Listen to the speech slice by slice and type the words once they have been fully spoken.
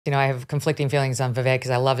You know, I have conflicting feelings on Vivek because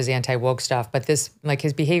I love his anti-woke stuff, but this, like,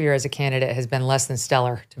 his behavior as a candidate has been less than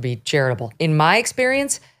stellar, to be charitable. In my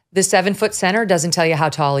experience, the 7-foot center doesn't tell you how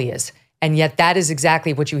tall he is. And yet that is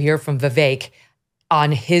exactly what you hear from Vivek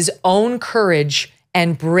on his own courage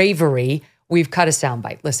and bravery. We've cut a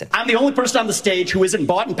soundbite. Listen. I'm the only person on the stage who isn't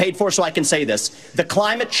bought and paid for, so I can say this. The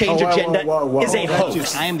climate change agenda is a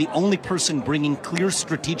hoax. I am the only person bringing clear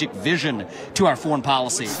strategic vision to our foreign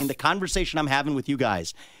policy. In the conversation I'm having with you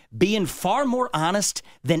guys, being far more honest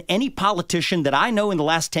than any politician that I know in the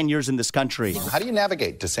last 10 years in this country. How do you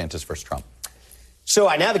navigate DeSantis versus Trump? So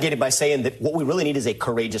I navigated by saying that what we really need is a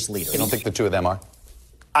courageous leader. You don't think the two of them are?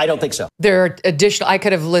 I don't think so. There are additional, I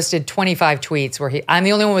could have listed 25 tweets where I'm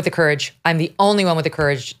the only one with the courage. I'm the only one with the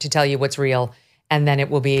courage to tell you what's real. And then it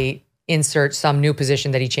will be insert some new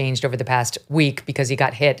position that he changed over the past week because he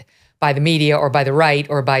got hit by the media or by the right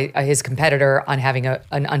or by his competitor on having an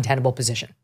untenable position.